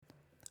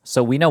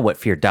So we know what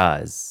fear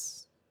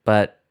does,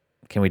 but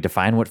can we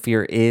define what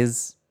fear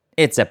is?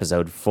 It's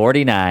episode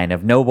 49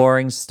 of No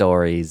Boring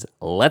Stories.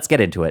 Let's get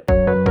into it.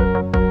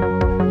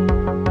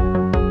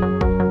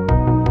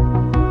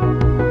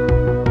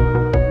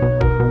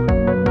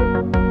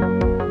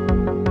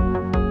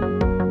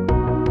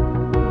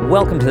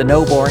 Welcome to the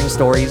No Boring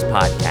Stories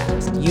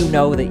podcast. You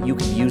know that you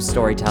can use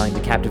storytelling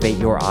to captivate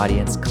your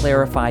audience,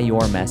 clarify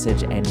your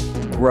message, and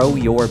grow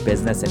your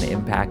business and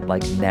impact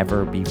like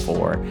never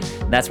before.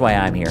 And that's why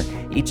I'm here.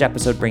 Each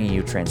episode bringing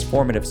you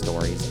transformative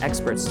stories,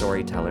 expert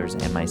storytellers,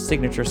 and my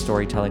signature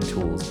storytelling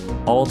tools,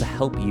 all to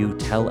help you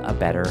tell a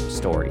better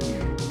story.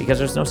 Because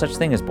there's no such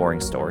thing as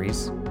boring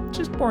stories,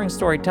 just boring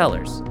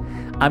storytellers.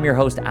 I'm your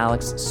host,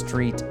 Alex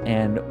Street,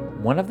 and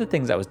one of the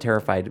things I was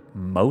terrified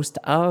most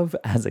of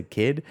as a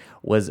kid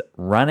was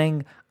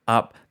running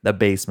up the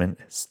basement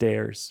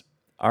stairs.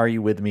 Are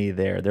you with me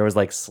there? There was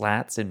like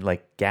slats and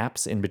like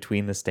gaps in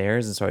between the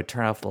stairs, and so I'd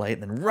turn off the light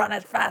and then run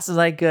as fast as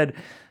I could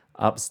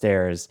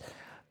upstairs.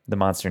 The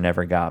monster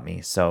never got me,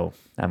 so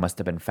I must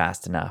have been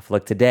fast enough.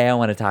 Look, today I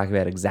want to talk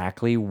about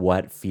exactly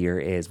what fear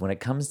is when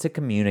it comes to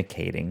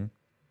communicating,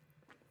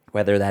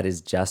 whether that is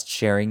just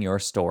sharing your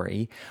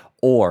story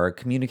or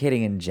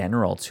communicating in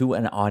general to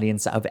an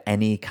audience of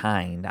any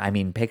kind. I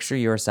mean, picture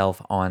yourself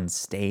on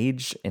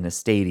stage in a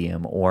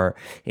stadium or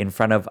in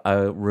front of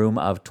a room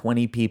of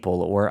 20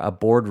 people or a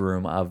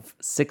boardroom of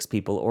 6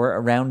 people or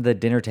around the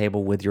dinner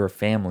table with your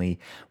family,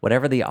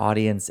 whatever the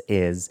audience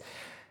is.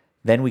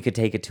 Then we could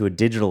take it to a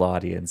digital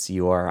audience.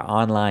 You are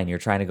online, you're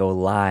trying to go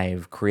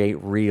live,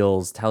 create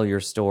reels, tell your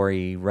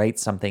story, write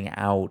something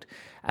out.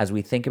 As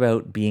we think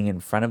about being in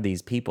front of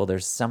these people,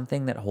 there's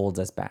something that holds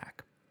us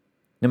back.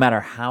 No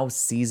matter how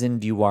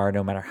seasoned you are,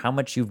 no matter how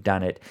much you've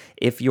done it,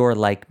 if you're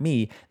like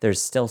me,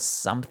 there's still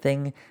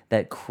something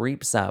that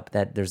creeps up,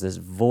 that there's this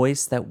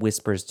voice that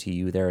whispers to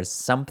you. There is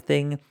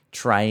something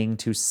trying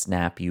to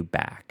snap you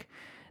back.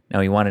 Now,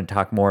 you want to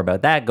talk more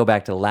about that, go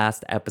back to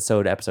last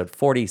episode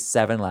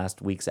 47,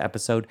 last week's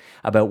episode,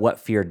 about what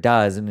fear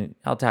does. And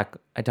I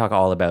talk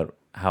all about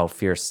how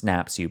fear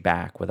snaps you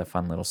back with a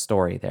fun little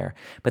story there.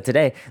 But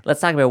today, let's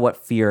talk about what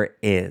fear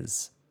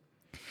is.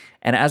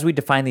 And as we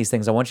define these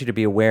things, I want you to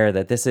be aware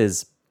that this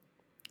is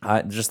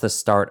just the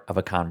start of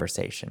a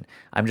conversation.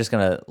 I'm just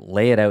going to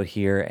lay it out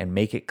here and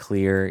make it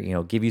clear,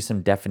 give you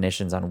some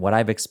definitions on what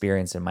I've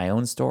experienced in my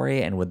own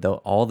story and with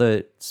all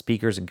the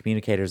speakers and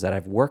communicators that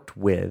I've worked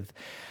with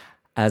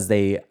as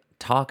they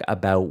talk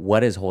about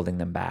what is holding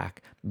them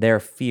back, their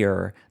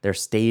fear, their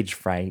stage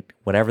fright,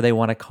 whatever they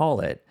want to call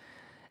it.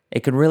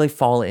 It can really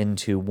fall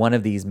into one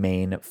of these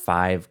main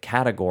 5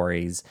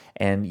 categories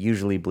and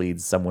usually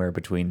bleeds somewhere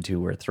between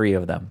 2 or 3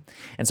 of them.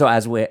 And so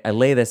as I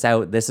lay this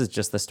out, this is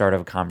just the start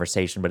of a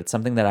conversation, but it's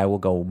something that I will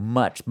go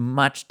much,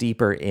 much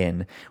deeper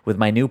in with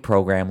my new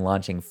program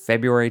launching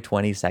February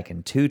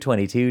 22nd,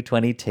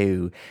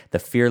 2022, the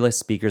Fearless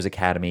Speakers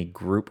Academy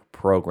group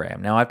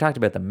program. Now, I've talked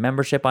about the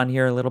membership on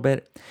here a little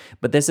bit,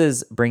 but this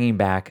is bringing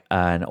back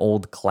an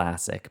old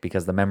classic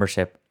because the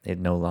membership, it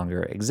no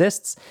longer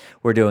exists.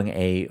 We're doing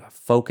a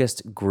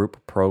focused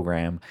group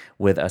program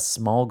with a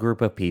small group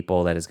of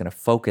people that is going to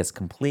focus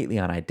completely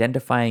on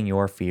identifying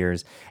your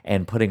fears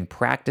and putting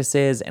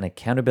practices and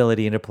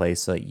accountability into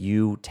place so that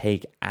you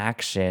take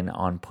action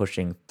on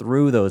pushing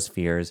through those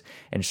fears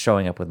and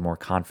showing up with more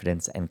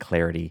confidence and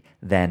clarity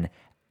than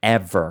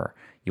ever.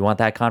 You want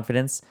that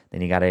confidence? Then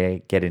you got to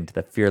get into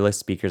the Fearless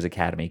Speakers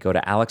Academy. Go to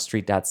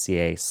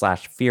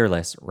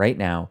alexstreet.ca/fearless right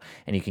now,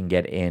 and you can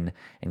get in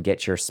and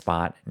get your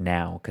spot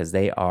now because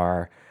they're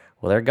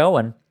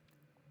going.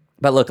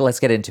 But look, let's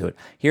get into it.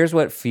 Here's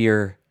what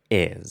fear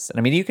is. And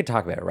I mean, you could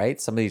talk about it,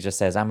 right? Somebody just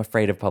says, I'm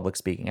afraid of public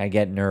speaking. I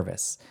get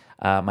nervous.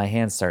 My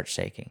hands start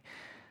shaking.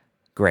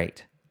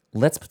 Great.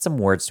 Let's put some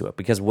words to it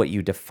because what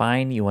you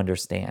define, you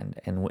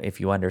understand. And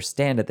if you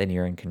understand it, then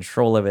you're in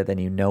control of it. Then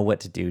you know what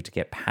to do to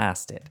get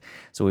past it.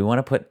 So we want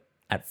to put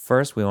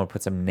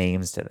some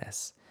names to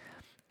this.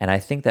 And I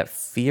think that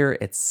fear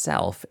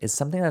itself is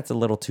something that's a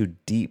little too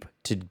deep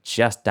to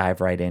just dive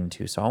right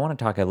into. So I want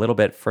to talk a little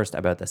bit first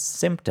about the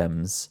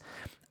symptoms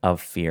of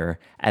fear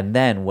and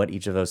then what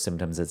each of those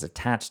symptoms is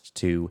attached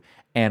to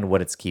and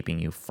what it's keeping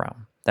you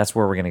from. That's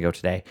where we're going to go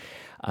today.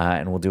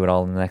 And we'll do it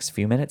all in the next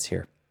few minutes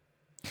here.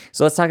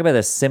 So let's talk about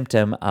the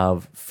symptom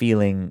of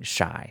feeling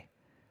shy.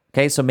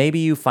 Okay, so maybe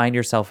you find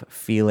yourself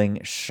feeling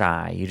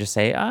shy. You just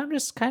say, I'm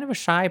just kind of a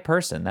shy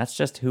person. That's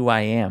just who I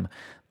am.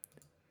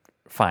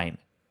 Fine,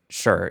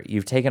 sure.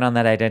 You've taken on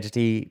that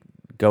identity,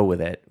 go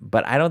with it.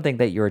 But I don't think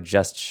that you're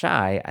just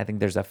shy. I think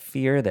there's a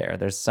fear there.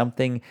 There's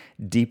something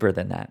deeper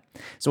than that.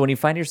 So when you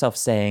find yourself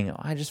saying,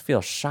 I just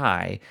feel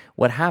shy,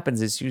 what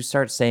happens is you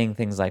start saying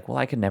things like, well,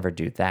 I could never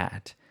do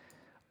that.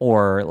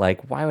 Or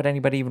like, why would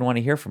anybody even want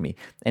to hear from me?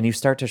 And you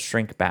start to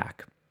shrink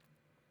back.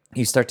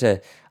 You start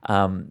to,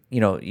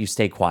 you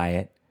stay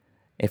quiet.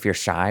 If you're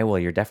shy, well,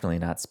 you're definitely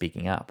not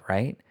speaking up,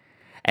 right?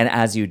 And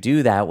as you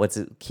do that, what's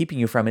keeping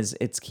you from is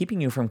it's keeping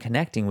you from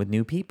connecting with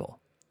new people.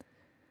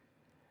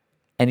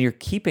 And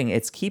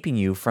it's keeping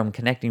you from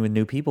connecting with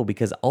new people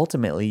because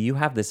ultimately you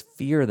have this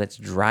fear that's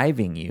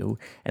driving you.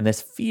 And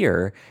this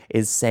fear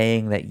is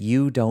saying that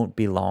you don't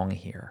belong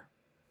here.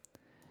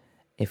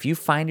 If you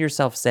find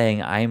yourself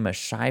saying, I'm a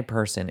shy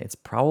person, it's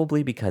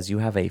probably because you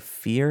have a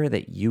fear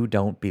that you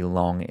don't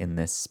belong in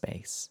this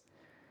space.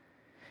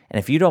 And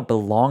if you don't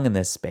belong in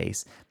this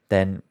space,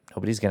 then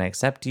nobody's going to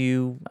accept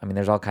you. I mean,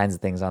 there's all kinds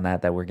of things on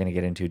that we're going to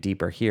get into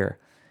deeper here.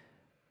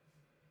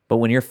 But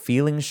when you're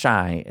feeling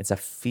shy, it's a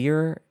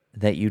fear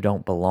that you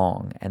don't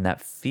belong. And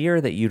that fear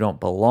that you don't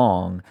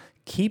belong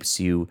keeps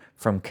you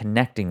from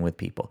connecting with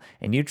people.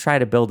 And you try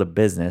to build a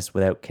business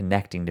without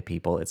connecting to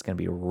people, it's going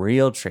to be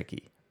real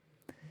tricky.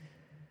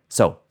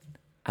 So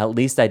at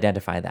least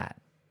identify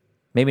that.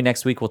 Maybe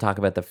next week we'll talk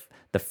about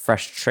the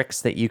fresh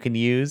tricks that you can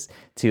use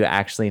to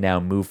actually now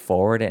move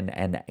forward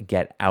and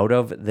get out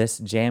of this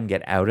jam,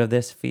 get out of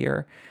this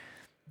fear.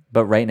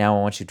 But right now,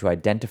 I want you to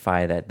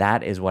identify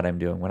that is what I'm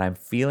doing. When I'm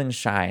feeling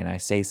shy and I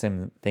say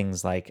some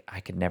things like, I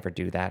could never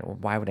do that, or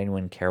why would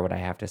anyone care what I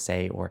have to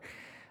say, or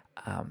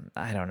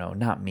I don't know,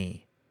 not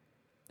me.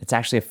 It's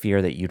actually a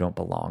fear that you don't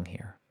belong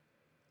here.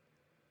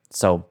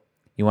 So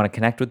you want to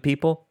connect with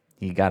people?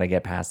 You got to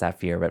get past that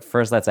fear. But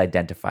first, let's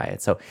identify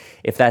it. So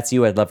if that's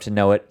you, I'd love to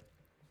know it.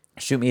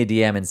 Shoot me a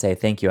DM and say,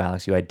 thank you,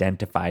 Alex. You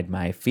identified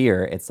my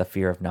fear. It's the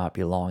fear of not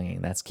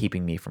belonging that's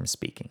keeping me from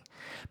speaking.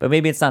 But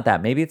maybe it's not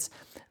that. Maybe it's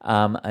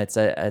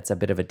a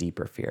bit of a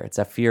deeper fear. It's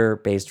a fear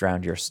based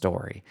around your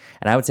story.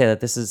 And I would say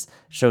that this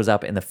shows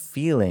up in the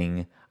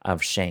feeling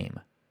of shame.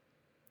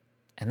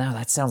 And now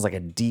that sounds like a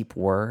deep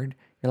word.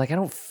 You're like, I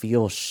don't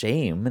feel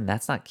shame, and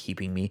that's not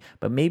keeping me.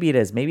 But maybe it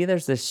is. Maybe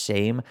there's this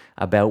shame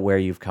about where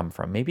you've come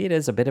from. Maybe it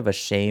is a bit of a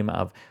shame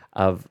of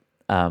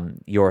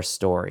your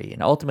story.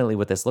 And ultimately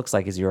what this looks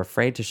like is you're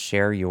afraid to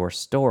share your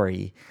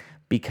story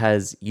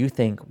because you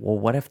think, well,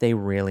 what if they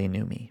really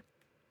knew me?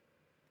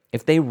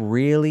 If they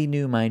really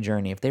knew my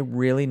journey, if they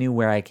really knew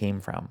where I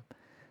came from,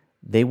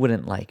 they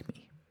wouldn't like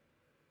me.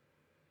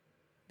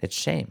 It's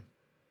shame.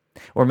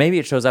 Or maybe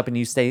it shows up and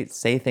you say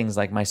things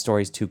like, my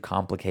story's too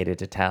complicated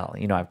to tell.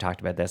 You know, I've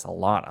talked about this a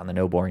lot on the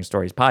No Boring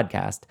Stories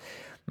podcast.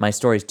 My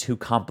story's too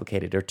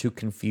complicated or too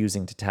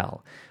confusing to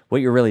tell. What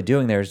you're really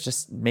doing there is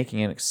just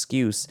making an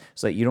excuse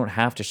so that you don't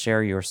have to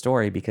share your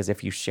story, because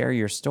if you share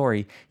your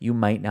story, you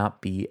might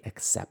not be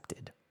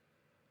accepted.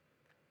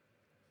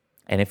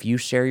 And if you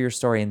share your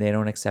story and they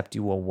don't accept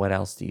you, well, what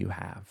else do you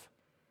have?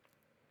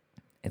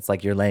 It's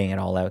like you're laying it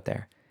all out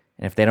there.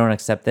 And if they don't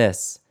accept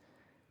this,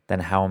 then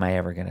how am I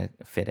ever going to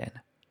fit in?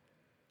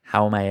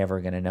 How am I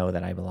ever going to know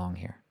that I belong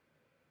here?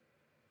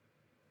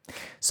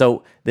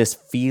 So this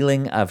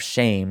feeling of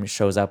shame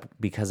shows up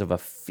because of a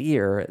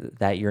fear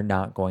that you're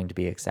not going to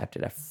be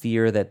accepted, a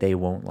fear that they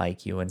won't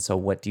like you. And so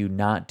what do you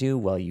not do?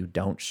 Well, you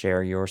don't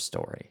share your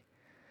story.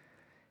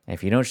 And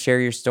if you don't share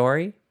your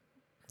story,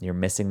 you're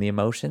missing the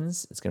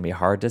emotions. It's going to be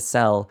hard to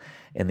sell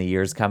in the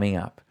years coming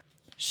up.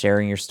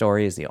 Sharing your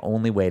story is the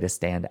only way to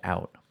stand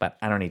out. But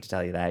I don't need to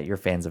tell you that. You're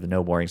fans of the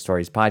No Boring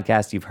Stories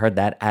podcast. You've heard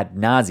that ad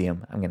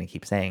nauseum. I'm going to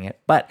keep saying it.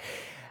 But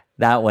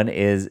that one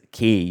is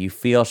key. You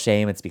feel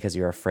shame. It's because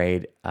you're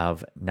afraid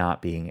of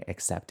not being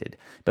accepted.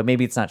 But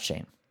maybe it's not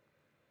shame.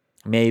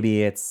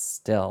 Maybe it's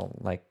still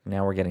like,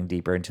 now we're getting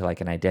deeper into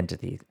like an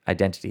identity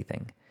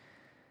thing.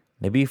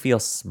 Maybe you feel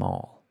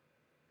small.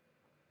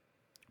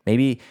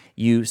 Maybe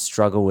you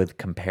struggle with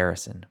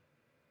comparison.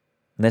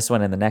 And this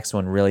one and the next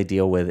one really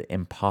deal with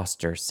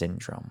imposter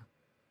syndrome.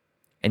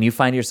 And you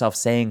find yourself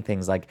saying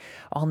things like,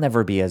 I'll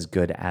never be as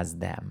good as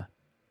them,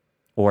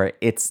 or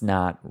it's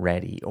not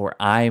ready, or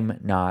I'm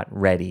not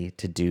ready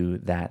to do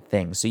that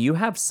thing. So you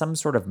have some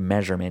sort of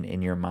measurement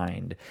in your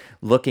mind,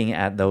 looking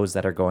at those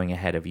that are going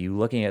ahead of you,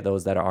 looking at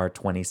those that are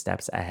 20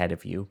 steps ahead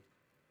of you,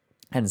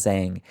 and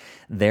saying,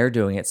 they're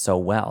doing it so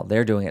well,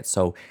 they're doing it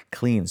so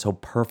clean, so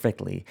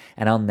perfectly,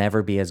 and I'll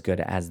never be as good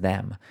as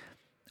them.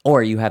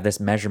 Or you have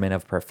this measurement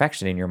of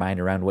perfection in your mind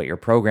around what your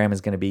program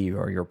is going to be,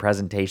 or your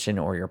presentation,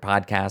 or your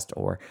podcast,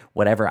 or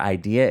whatever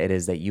idea it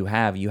is that you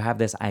have. You have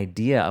this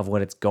idea of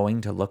what it's going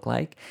to look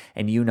like,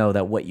 and you know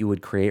that what you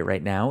would create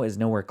right now is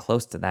nowhere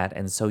close to that,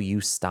 and so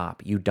you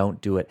stop. You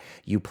don't do it.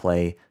 You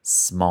play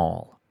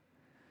small.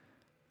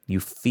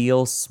 You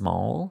feel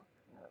small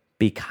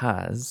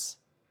because,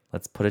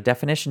 let's put a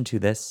definition to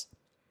this,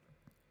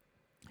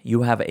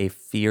 you have a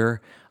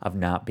fear of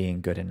not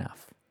being good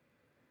enough.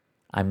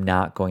 I'm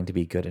not going to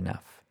be good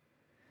enough.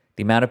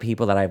 The amount of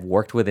people that I've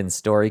worked with in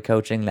story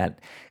coaching that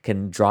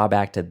can draw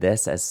back to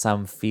this as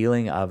some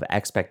feeling of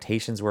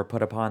expectations were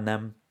put upon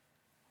them,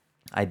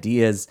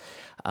 ideas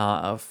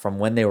from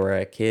when they were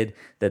a kid,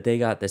 that they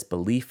got this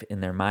belief in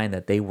their mind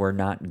that they were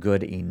not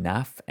good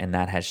enough, and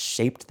that has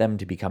shaped them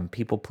to become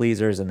people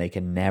pleasers, and they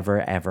can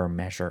never, ever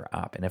measure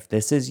up. And if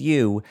this is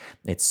you,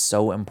 it's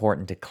so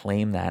important to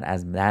claim that,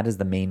 as that is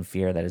the main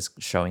fear that is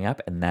showing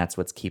up, and that's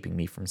what's keeping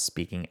me from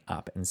speaking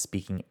up and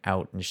speaking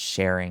out and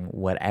sharing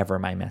whatever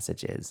my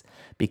message is,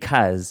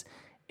 because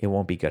it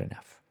won't be good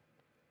enough.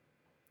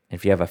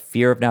 If you have a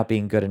fear of not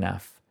being good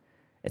enough,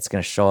 it's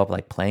going to show up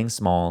like playing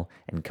small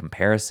and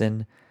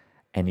comparison,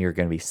 and you're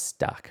going to be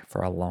stuck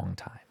for a long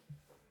time.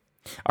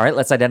 All right,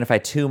 let's identify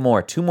two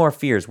more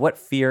fears. What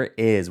fear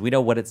is? We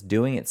know what it's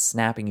doing. It's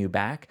snapping you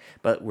back,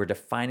 but we're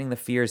defining the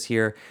fears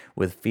here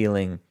with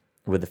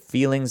the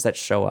feelings that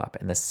show up.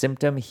 And the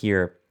symptom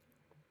here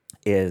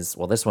is,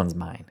 well, this one's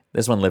mine.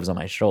 This one lives on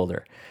my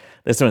shoulder.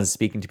 This one's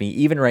speaking to me.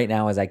 Even right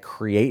now, as I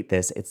create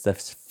this, it's the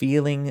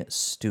feeling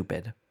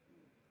stupid.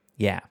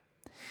 Yeah.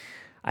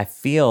 I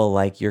feel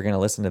like you're going to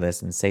listen to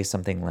this and say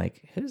something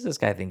like, who does this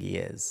guy think he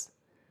is?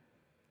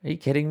 Are you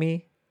kidding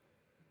me?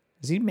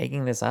 Is he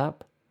making this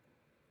up?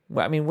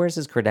 Well, I mean, where's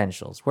his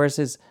credentials? What's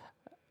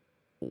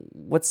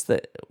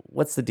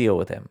the deal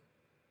with him?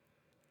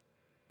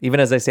 Even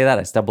as I say that,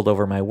 I stumbled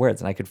over my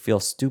words and I could feel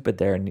stupid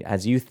there. And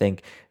as you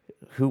think,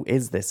 who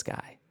is this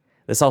guy?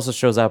 This also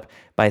shows up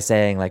by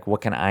saying, like,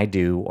 what can I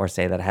do or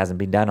say that hasn't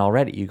been done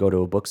already? You go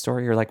to a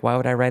bookstore, you're like, why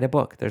would I write a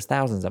book? There's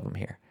thousands of them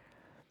here.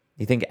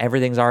 You think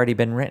everything's already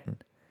been written.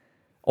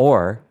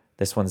 Or,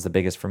 this one's the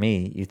biggest for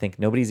me, you think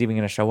nobody's even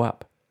going to show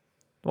up.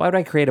 Why would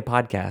I create a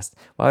podcast?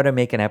 Why would I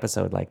make an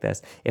episode like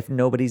this if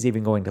nobody's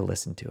even going to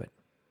listen to it?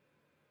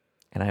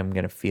 And I'm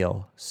going to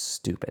feel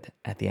stupid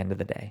at the end of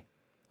the day.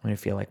 I'm going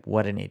to feel like,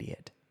 what an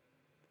idiot.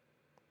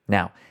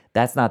 Now,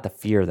 that's not the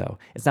fear, though.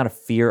 It's not a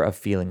fear of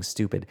feeling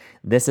stupid.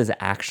 This is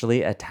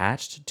actually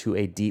attached to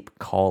a deep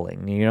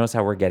calling. You notice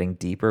how we're getting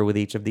deeper with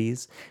each of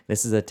these?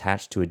 This is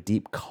attached to a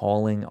deep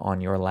calling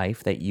on your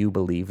life that you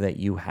believe that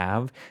you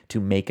have to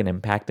make an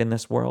impact in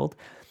this world.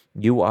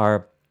 You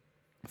are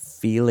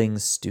feeling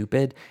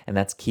stupid, and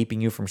that's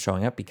keeping you from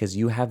showing up because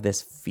you have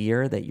this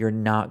fear that you're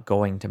not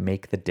going to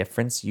make the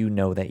difference you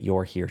know that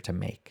you're here to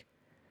make.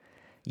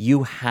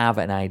 You have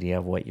an idea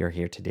of what you're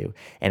here to do.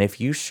 And if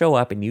you show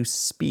up and you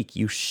speak,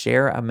 you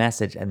share a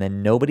message, and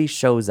then nobody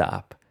shows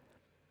up,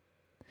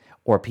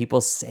 or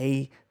people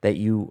say that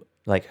you,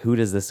 like, who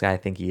does this guy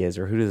think he is?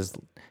 Or who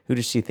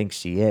does she think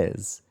she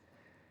is?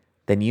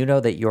 Then you know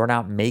that you're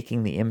not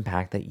making the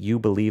impact that you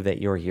believe that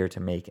you're here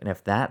to make. And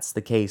if that's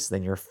the case,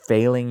 then you're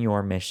failing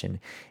your mission.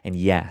 And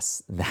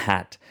yes,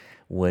 that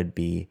would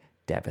be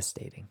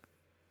devastating.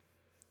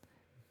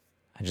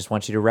 I just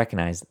want you to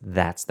recognize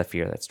that's the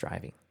fear that's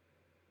driving.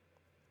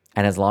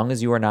 And as long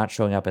as you are not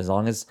showing up, as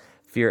long as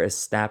fear is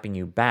snapping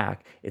you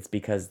back, it's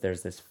because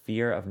there's this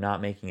fear of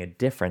not making a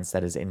difference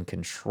that is in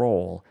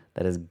control,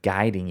 that is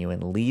guiding you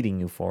and leading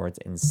you forwards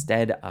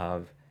instead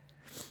of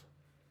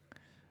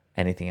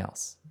anything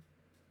else.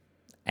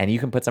 And you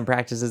can put some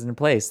practices in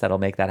place that'll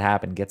make that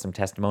happen. Get some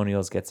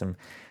testimonials, get some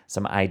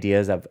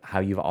ideas of how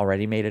you've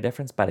already made a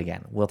difference. But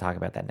again, we'll talk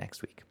about that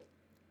next week.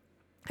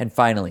 And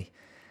finally,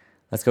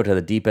 let's go to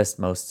the deepest,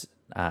 most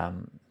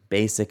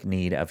basic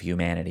need of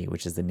humanity,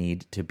 which is the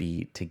need to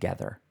be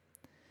together.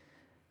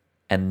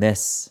 And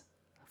this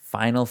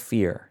final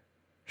fear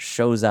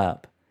shows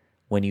up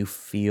when you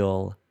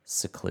feel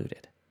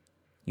secluded.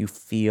 You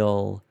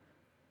feel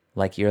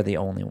like you're the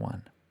only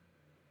one.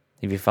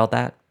 Have you felt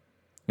that?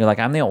 You're like,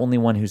 I'm the only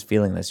one who's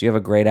feeling this. You have a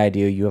great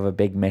idea. You have a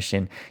big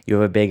mission. You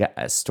have a big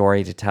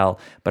story to tell.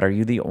 But are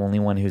you the only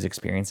one who's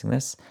experiencing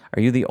this?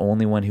 Are you the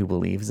only one who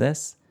believes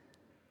this?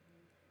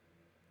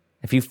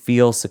 If you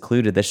feel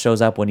secluded, this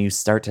shows up when you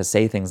start to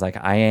say things like,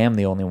 I am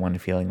the only one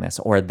feeling this,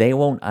 or they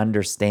won't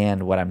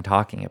understand what I'm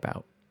talking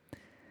about.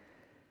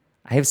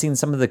 I have seen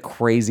some of the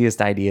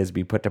craziest ideas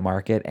be put to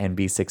market and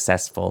be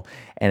successful.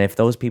 And if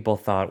those people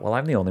thought, well,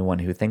 I'm the only one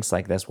who thinks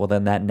like this, well,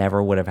 then that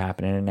never would have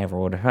happened and it never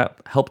would have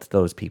helped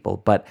those people.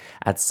 But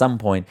at some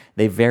point,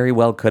 they very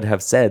well could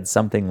have said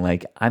something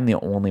like, I'm the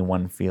only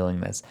one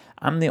feeling this.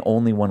 I'm the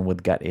only one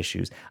with gut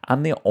issues.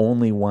 I'm the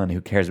only one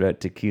who cares about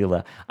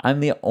tequila. I'm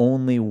the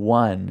only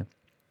one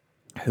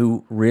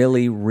who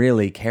really,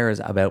 really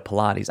cares about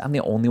Pilates. I'm the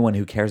only one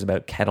who cares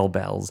about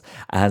kettlebells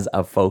as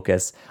a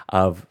focus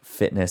of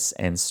fitness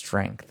and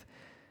strength.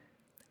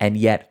 And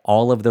yet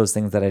all of those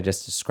things that I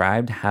just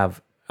described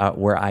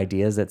were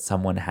ideas that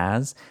someone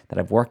has that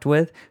I've worked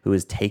with who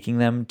is taking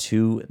them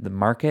to the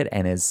market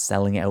and is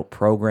selling out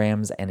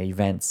programs and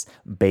events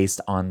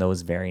based on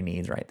those very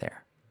needs right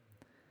there.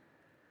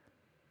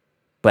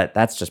 But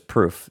that's just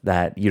proof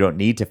that you don't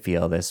need to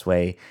feel this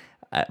way.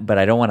 But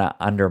I don't want to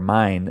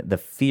undermine the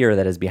fear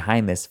that is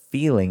behind this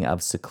feeling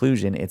of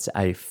seclusion. It's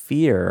a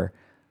fear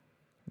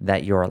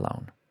that you're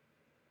alone.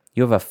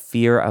 You have a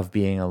fear of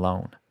being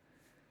alone.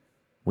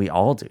 We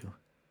all do.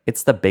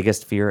 It's the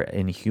biggest fear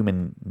in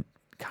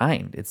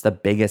humankind. It's the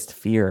biggest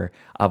fear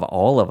of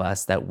all of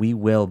us that we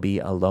will be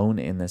alone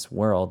in this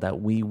world,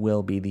 that we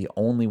will be the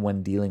only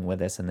one dealing with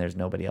this and there's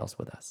nobody else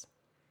with us.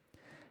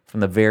 From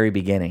the very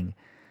beginning,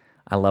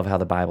 I love how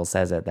the Bible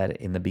says it, that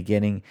in the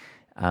beginning,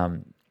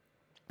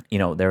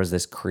 there was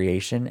this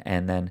creation,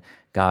 and then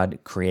God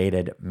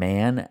created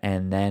man,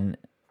 and then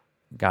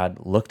God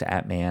looked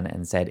at man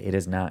and said, it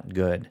is not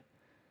good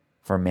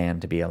for man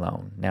to be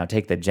alone. Now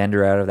take the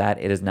gender out of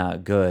that. It is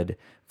not good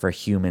for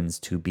humans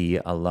to be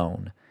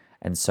alone.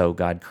 And so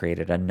God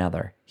created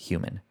another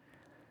human.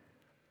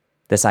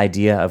 This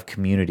idea of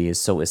community is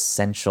so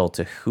essential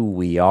to who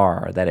we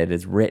are that it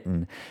is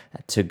written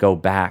to go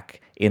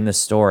back in the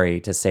story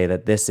to say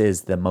that this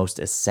is the most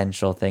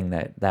essential thing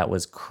that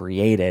was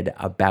created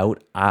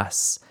about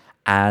us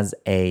as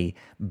a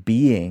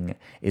being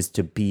is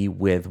to be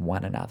with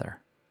one another.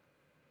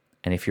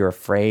 And if you're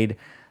afraid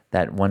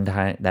that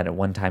at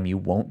one time you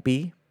won't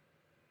be,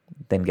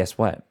 then guess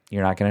what?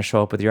 You're not going to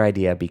show up with your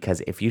idea,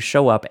 because if you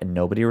show up and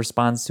nobody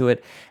responds to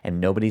it and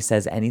nobody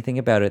says anything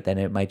about it, then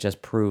it might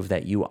just prove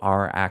that you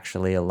are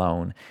actually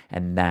alone,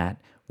 and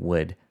that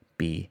would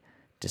be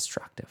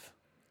destructive,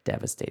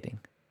 devastating,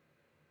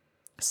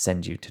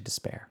 send you to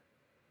despair.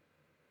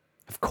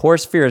 Of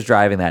course, fear is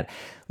driving that.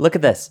 Look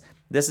at this.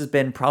 This has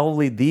been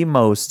probably the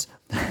most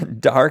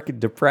dark,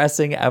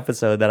 depressing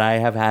episode that I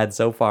have had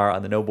so far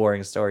on the No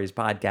Boring Stories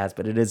podcast,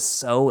 but it is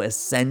so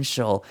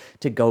essential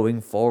to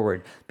going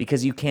forward,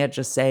 because you can't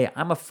just say,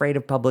 I'm afraid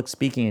of public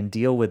speaking and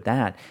deal with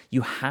that.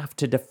 You have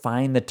to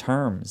define the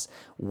terms.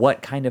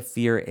 What kind of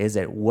fear is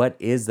it? What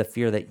is the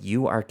fear that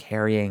you are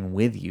carrying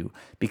with you?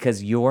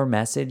 Because your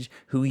message,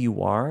 who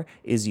you are,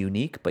 is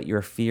unique, but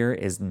your fear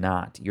is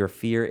not. Your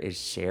fear is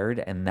shared,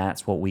 and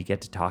that's what we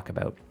get to talk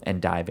about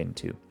and dive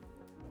into.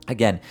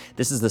 Again,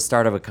 this is the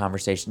start of a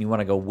conversation. You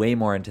want to go way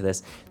more into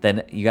this,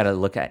 then you got to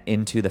look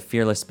into the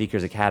Fearless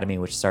Speakers Academy,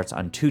 which starts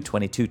on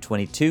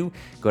 2/22/22.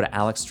 Go to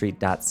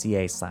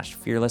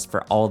alexstreet.ca/fearless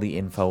for all the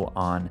info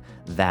on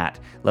that.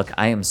 Look,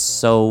 I am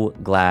so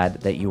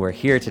glad that you are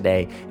here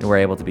today and we're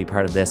able to be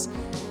part of this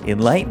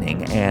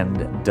enlightening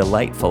and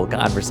delightful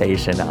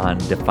conversation on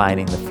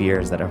defining the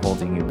fears that are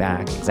holding you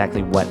back,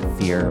 exactly what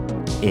fear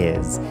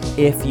is.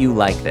 If you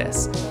like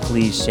this,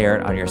 please share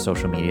it on your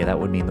social media. That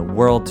would mean the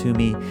world to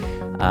me.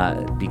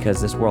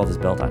 Because this world is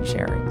built on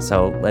sharing.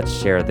 So let's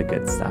share the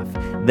good stuff.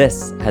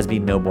 This has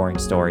been No Boring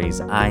Stories.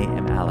 I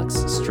am Alex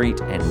Street,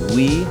 and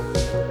we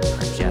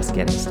are just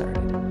getting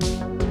started.